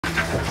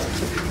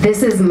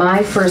This is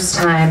my first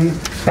time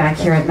back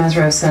here at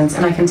Mesro since,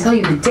 and I can tell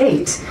you the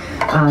date,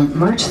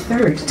 March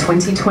 3rd,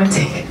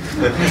 2020.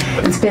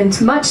 It's been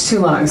much too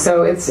long,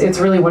 so it's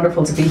really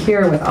wonderful to be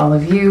here with all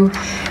of you.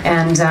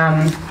 And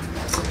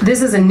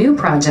this is a new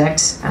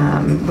project.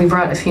 We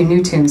brought a few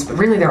new tunes, but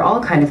really they're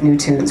all kind of new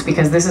tunes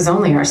because this is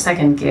only our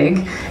second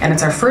gig, and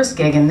it's our first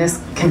gig in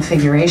this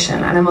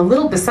configuration. And I'm a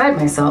little beside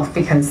myself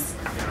because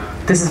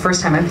this is the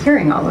first time I'm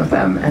hearing all of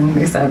them, and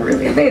they sound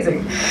really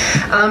amazing.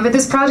 But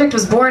this project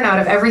was born out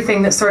of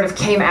everything that sort of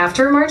came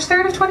after March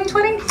 3rd of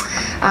 2020,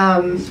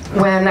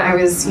 when I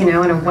was, in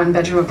a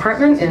one-bedroom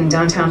apartment in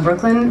downtown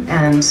Brooklyn,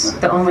 and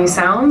the only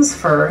sounds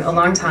for a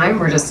long time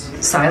were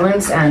just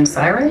silence and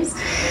sirens.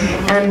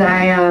 And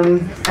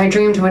I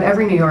dreamed what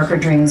every New Yorker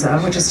dreams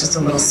of, which is just a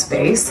little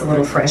space, a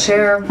little fresh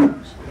air.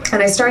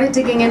 And I started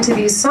digging into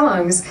these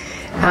songs.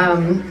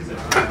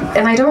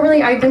 And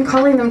I've been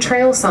calling them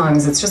trail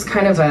songs. It's just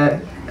kind of a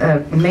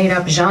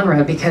made-up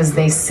genre because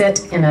they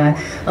sit in a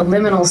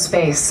liminal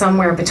space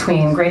somewhere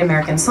between Great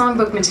American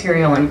Songbook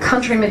material and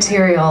country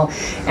material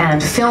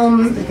and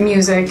film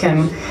music,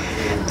 and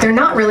they're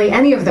not really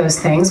any of those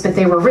things, but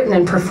they were written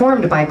and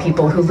performed by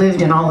people who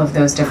lived in all of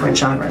those different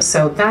genres.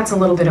 So that's a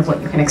little bit of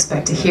what you can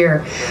expect to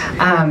hear.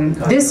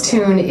 This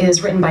tune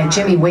is written by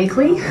Jimmy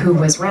Wakely, who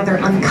was rather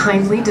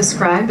unkindly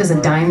described as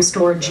a dime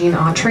store Gene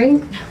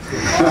Autry.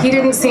 He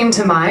didn't seem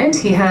to mind.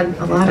 He had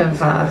a lot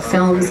of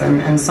films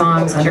and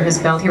songs under his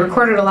belt. He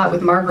recorded a lot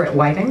with Margaret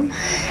Whiting,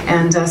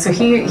 and so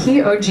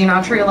he owed Gene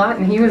Autry a lot,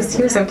 and he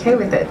was okay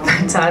with it.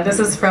 But this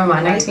is from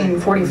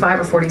 1945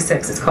 or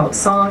 46. It's called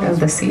 "Song of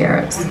the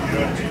Sierras."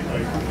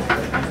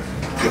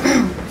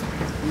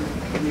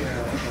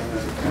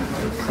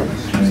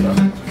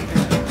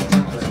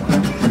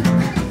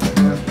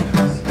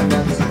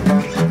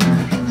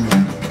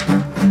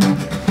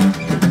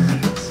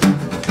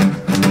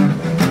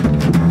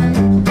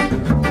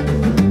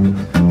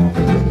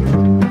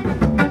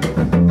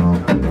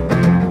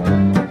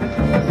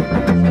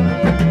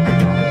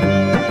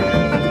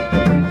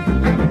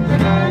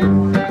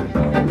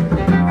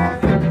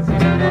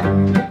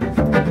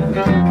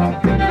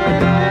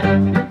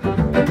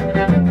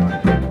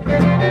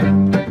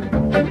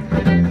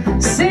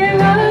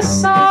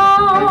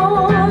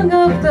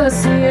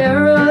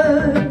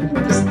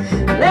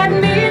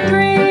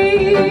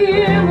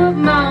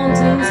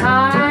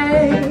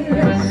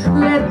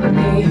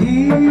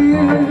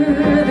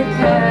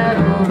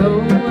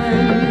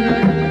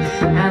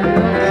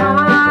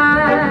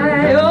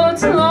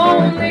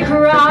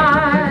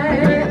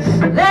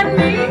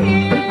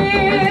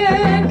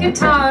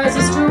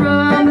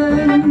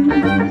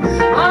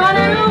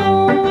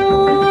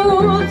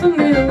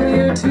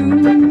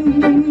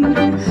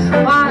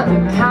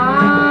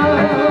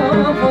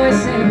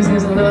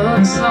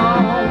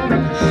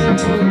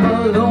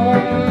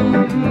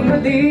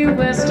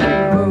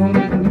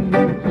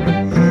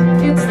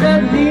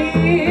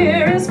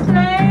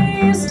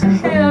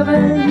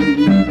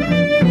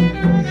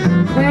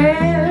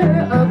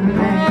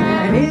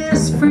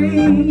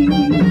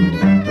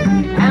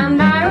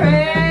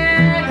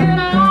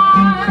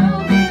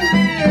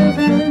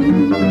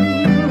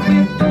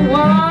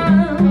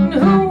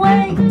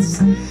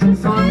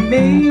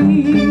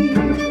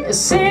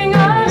 Sing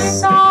a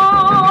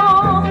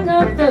song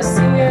of the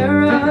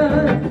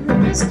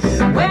Sierras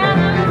when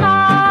the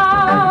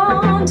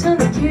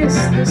mountains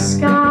kiss the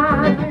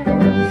sky.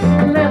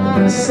 Let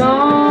the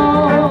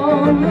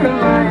song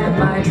remind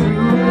my true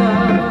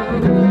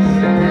love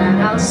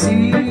that I'll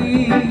see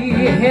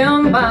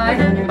him by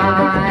and by.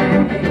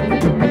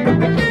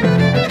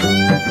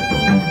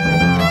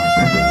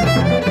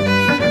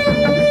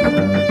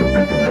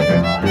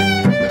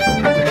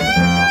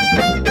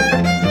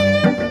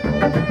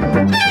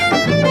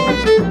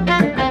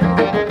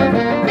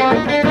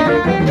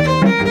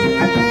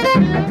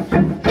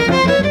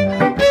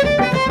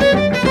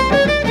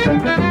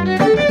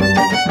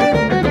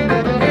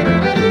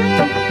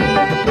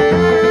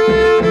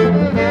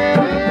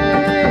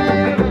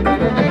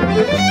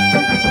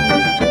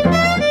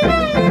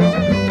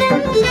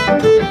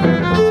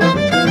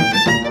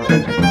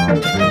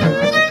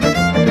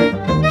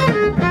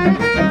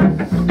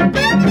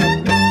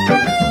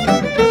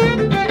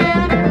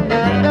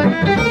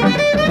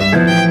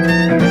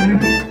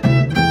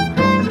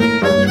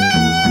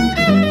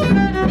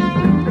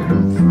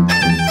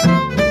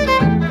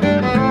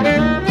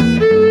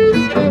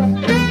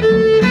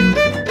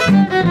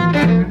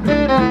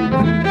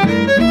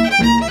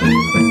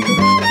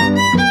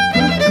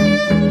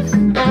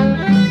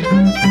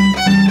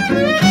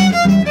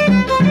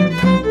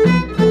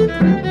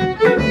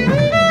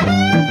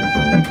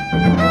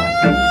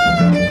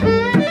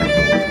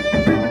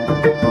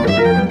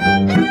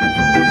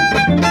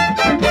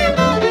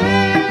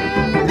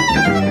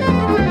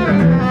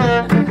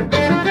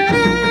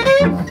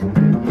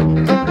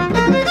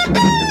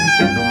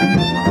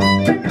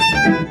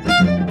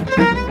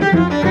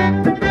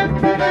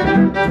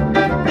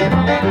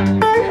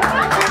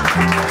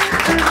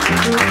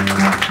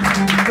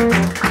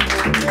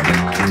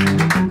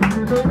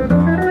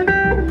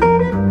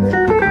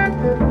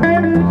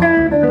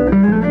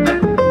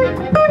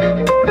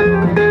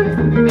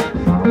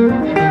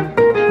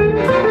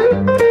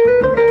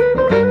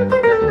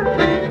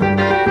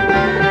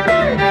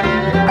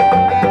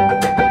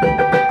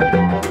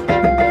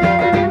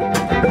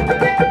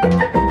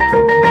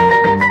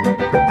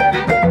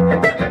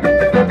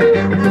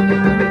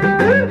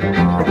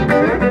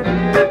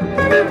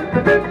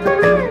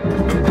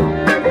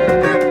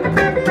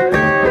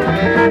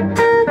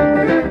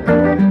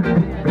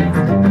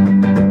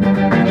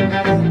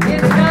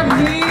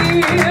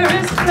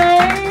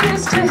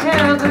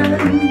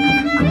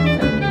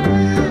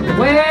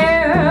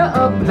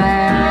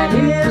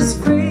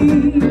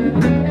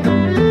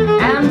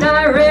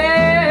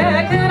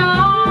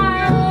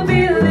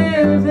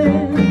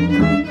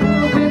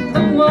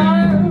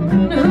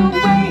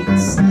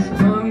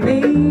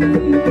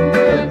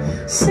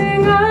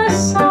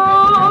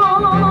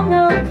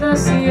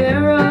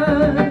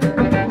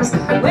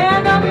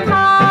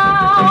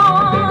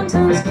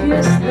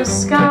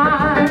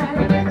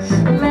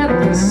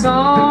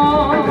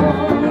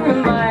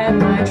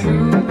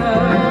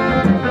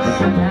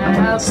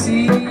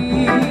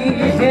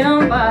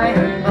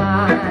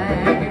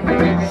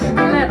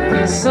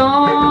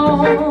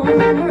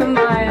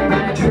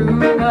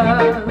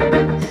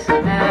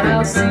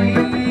 see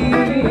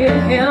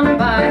him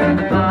by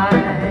and by.